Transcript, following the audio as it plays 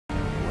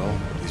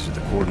These are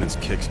the coordinates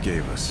Kix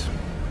gave us.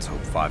 Let's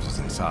hope Fives is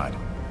inside.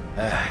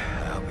 I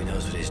hope he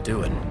knows what he's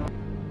doing.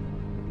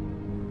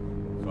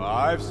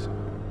 Fives?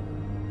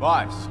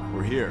 Fives,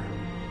 we're here.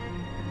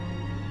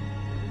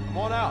 Come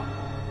on out.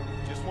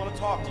 Just want to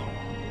talk to you.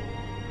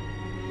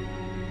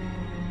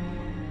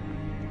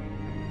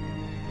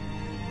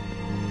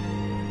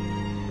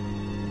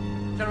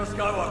 General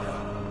Skywalker,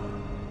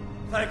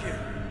 thank you.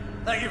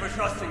 Thank you for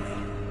trusting me.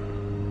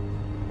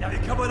 Have you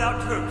come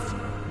without troops?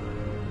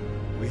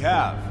 We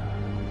have.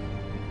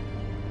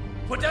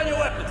 Put down your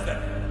weapons,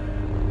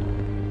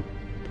 then.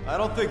 I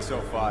don't think so,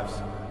 Fives.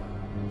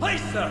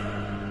 Please, sir.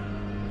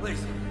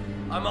 Please,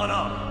 I'm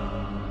unarmed.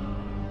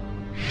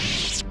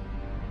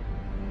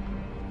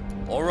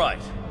 All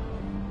right.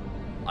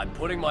 I'm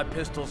putting my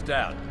pistols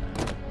down.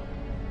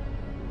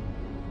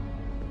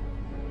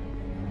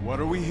 What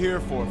are we here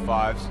for,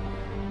 Fives?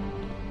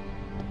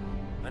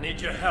 I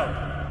need your help.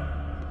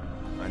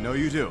 I know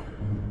you do.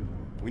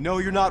 We know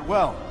you're not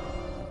well.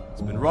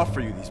 It's been rough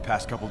for you these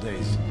past couple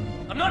days.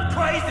 I'm not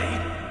crazy!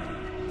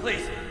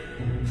 Please,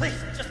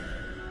 please,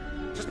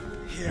 just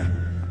hear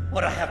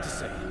what I have to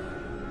say.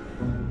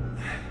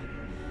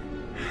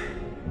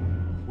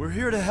 We're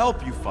here to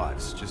help you,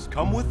 Fives. Just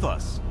come with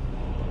us.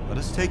 Let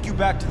us take you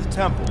back to the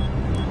temple.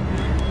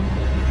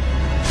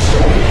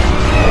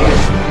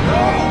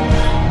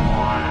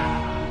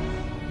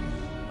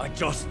 I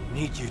just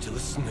need you to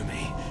listen to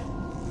me.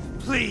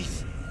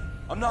 Please!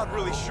 I'm not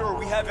really sure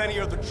we have any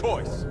other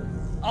choice.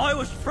 I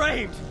was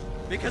framed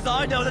because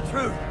I know the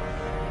truth.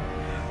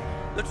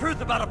 The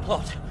truth about a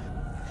plot.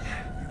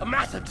 A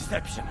massive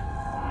deception.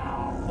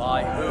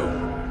 By who?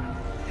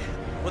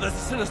 Well, there's a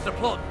sinister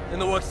plot in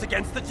the works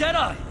against the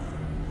Jedi.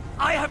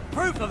 I have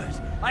proof of it.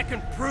 I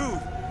can prove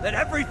that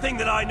everything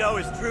that I know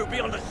is true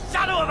beyond a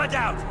shadow of a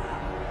doubt.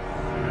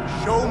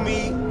 Show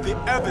me the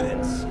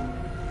evidence.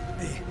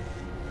 The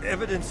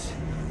evidence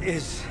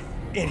is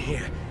in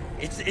here.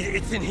 It's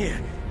in here.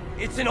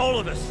 It's in all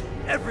of us.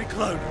 Every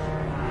clone.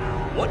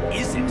 What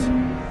is it?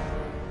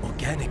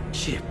 Organic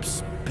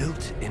chips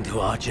built into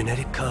our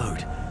genetic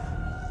code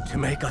to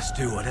make us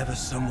do whatever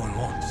someone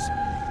wants.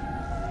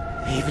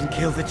 Even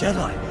kill the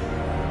Jedi.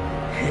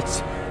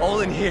 It's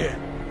all in here.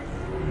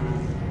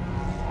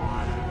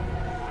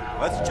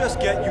 Let's just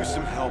get you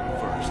some help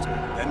first.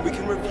 Then we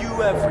can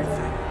review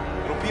everything.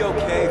 It'll be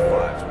okay,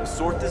 Fives. We'll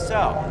sort this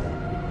out.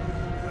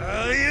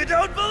 You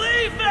don't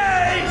believe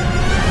me!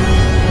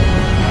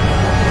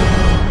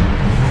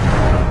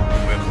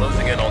 We're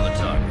closing in on the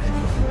target.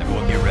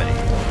 Everyone get ready.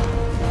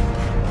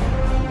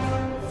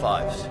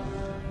 Fives,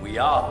 we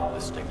are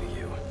listening to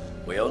you.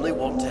 We only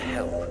want to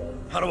help.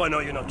 How do I know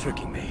you're not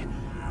tricking me?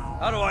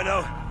 How do I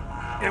know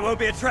it won't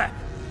be a trap?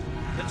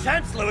 The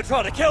Chancellor would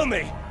try to kill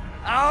me.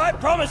 I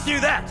promise you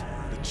that.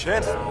 The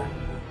Chancellor?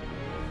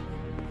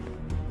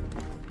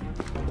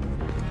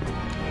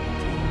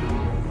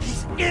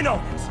 He's in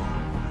on it.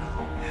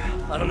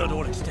 I don't know to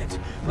what extent,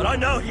 but I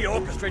know he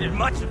orchestrated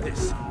much of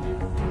this.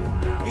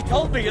 He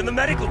told me in the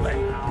medical bay.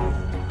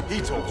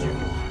 He told you?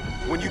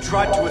 When you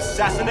tried to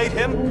assassinate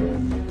him?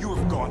 You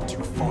have gone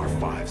too far,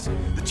 Fives.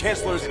 The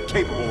Chancellor isn't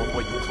capable of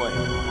what you claim.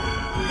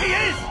 He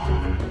is!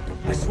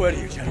 I swear to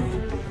you, General,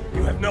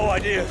 you have no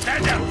idea.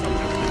 Stand down,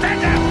 soldier!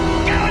 Stand down!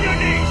 Get on your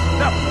knees!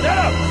 No,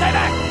 stay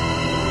back!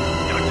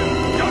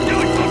 Don't do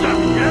it, soldier!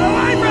 Get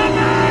away from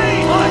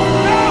me! What?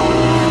 No!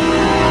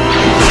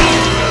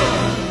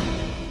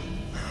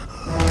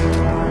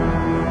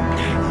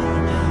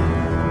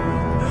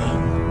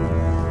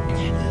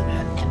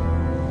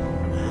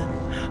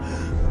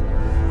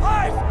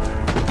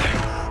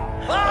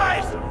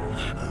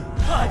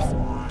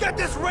 Get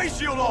this ray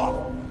shield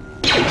off!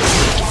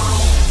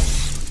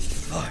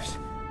 Fives.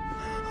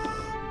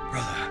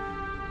 Brother.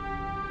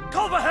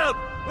 Call for help!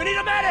 We need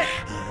a medic!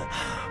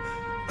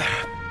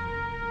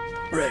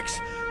 Rex.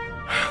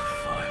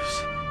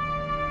 Fives.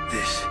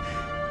 It's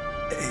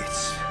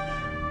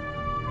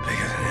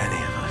bigger than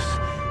any of us.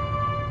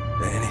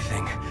 Than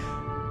anything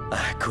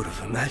I could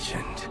have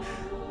imagined.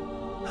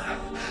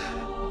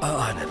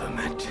 I never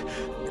meant to.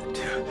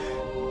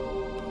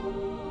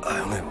 I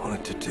only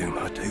wanted to do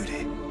my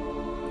duty.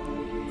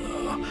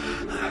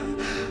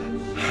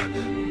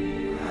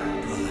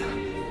 Brother.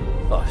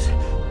 Fives.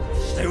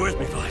 Stay with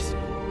me, Fives.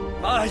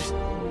 Fives!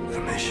 The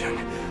mission.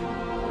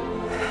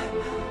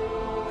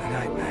 The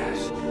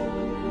nightmares.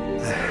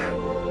 They're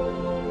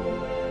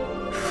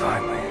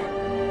finally